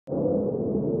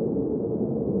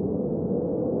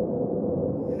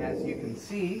can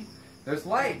see, there's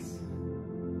lights.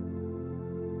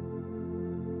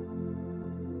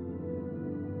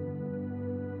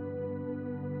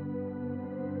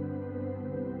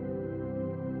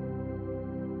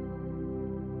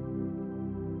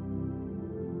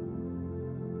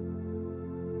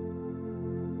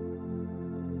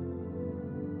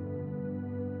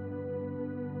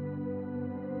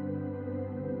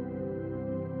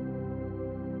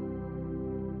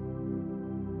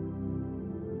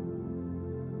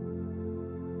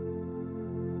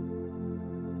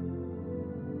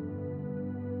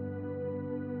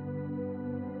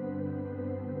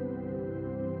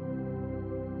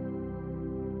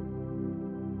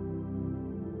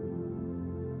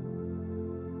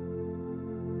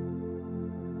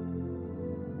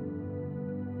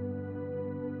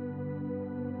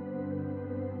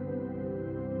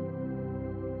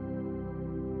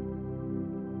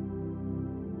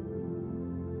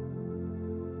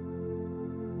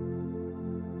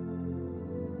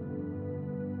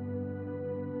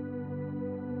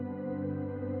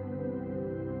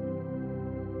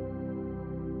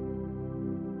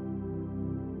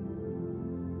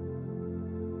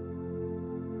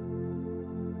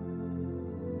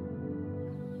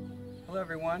 Hello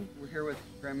everyone, we're here with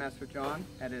Grandmaster John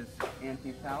at his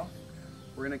auntie's house.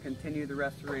 We're going to continue the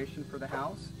restoration for the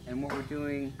house, and what we're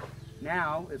doing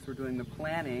now is we're doing the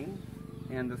planning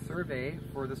and the survey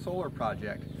for the solar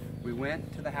project. We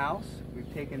went to the house,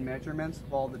 we've taken measurements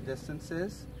of all the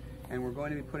distances, and we're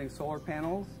going to be putting solar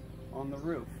panels on the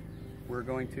roof. We're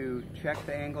going to check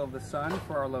the angle of the sun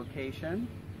for our location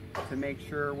to make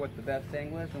sure what the best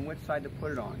angle is and which side to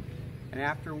put it on. And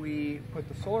after we put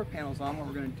the solar panels on, what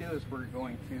we're going to do is we're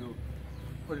going to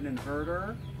put an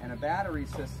inverter and a battery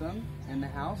system in the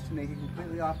house to make it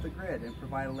completely off the grid and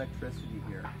provide electricity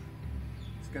here.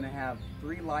 It's going to have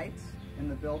 3 lights in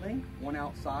the building, 1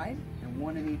 outside and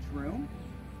 1 in each room,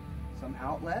 some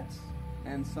outlets,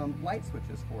 and some light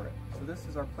switches for it. So this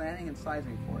is our planning and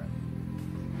sizing for it.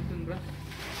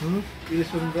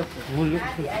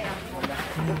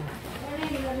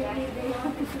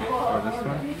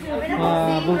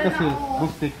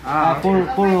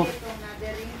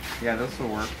 Yeah, this will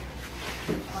work.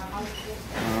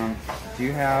 Do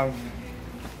you have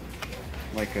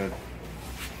like a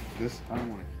this? I don't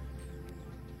want to.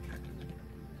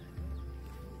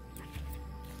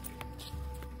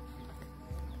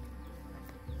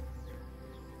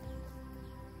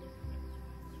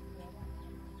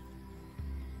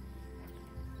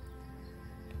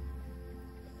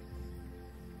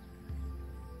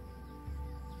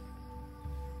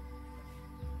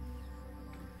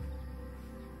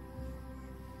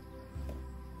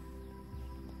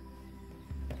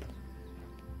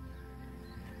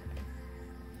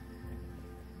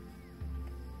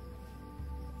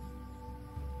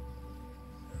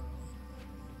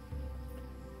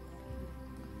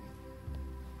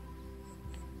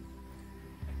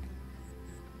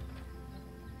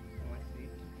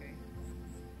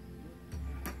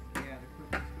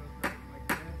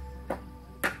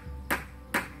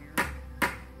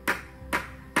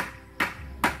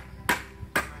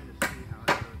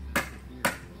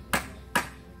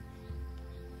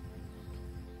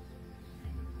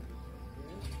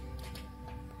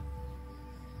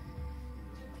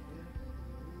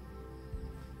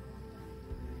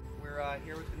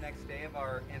 Here with the next day of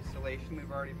our installation.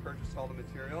 We've already purchased all the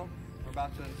material. We're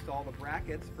about to install the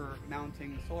brackets for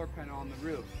mounting the solar panel on the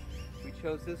roof. We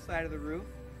chose this side of the roof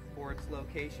for its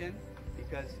location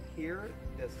because here,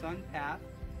 the sun path,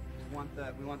 we want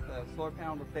the solar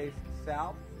panel to face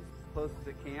south as close as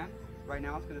it can. Right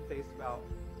now it's going to face about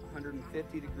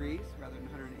 150 degrees rather than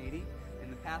 180,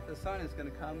 and the path of the sun is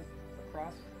going to come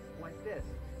across like this.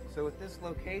 So with this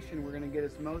location, we're going to get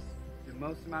the most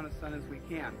amount of sun as we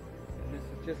can. And this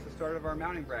is just the start of our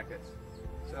mounting brackets.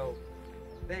 So,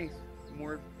 thanks.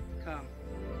 More to come.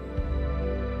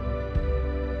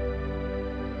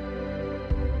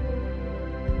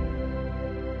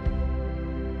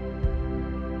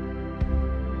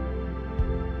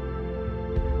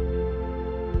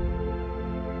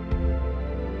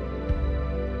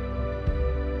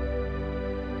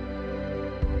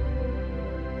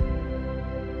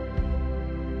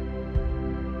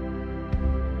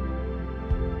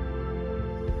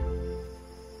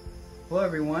 Hello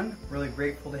everyone, really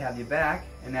grateful to have you back,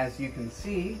 and as you can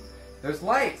see, there's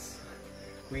lights.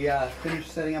 We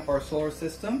finished setting up our solar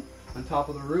system. On top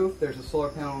of the roof there's a solar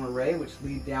panel array which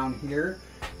lead down here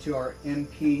to our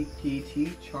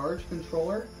MPPT charge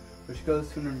controller, which goes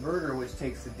to an inverter which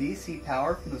takes the DC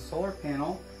power from the solar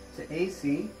panel to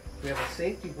AC. We have a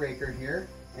safety breaker here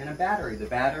and a battery. The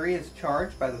battery is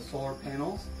charged by the solar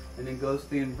panels and then goes to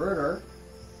the inverter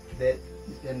that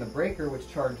in the breaker, which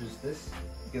charges this,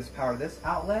 gives power to this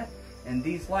outlet and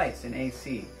these lights in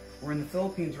AC. We're in the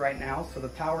Philippines right now, so the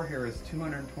power here is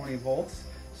 220 volts,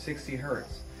 60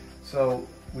 hertz. So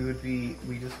we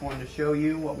just wanted to show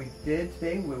you what we did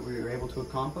today, what we were able to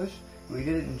accomplish. And we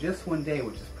did it in just one day,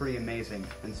 which is pretty amazing.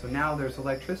 And so now there's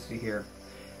electricity here.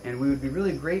 And we would be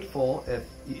really grateful if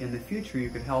in the future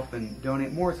you could help and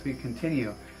donate more so we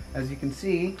continue. As you can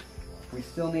see, we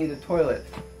still need a toilet.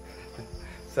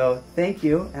 So thank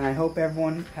you, and I hope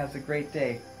everyone has a great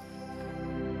day.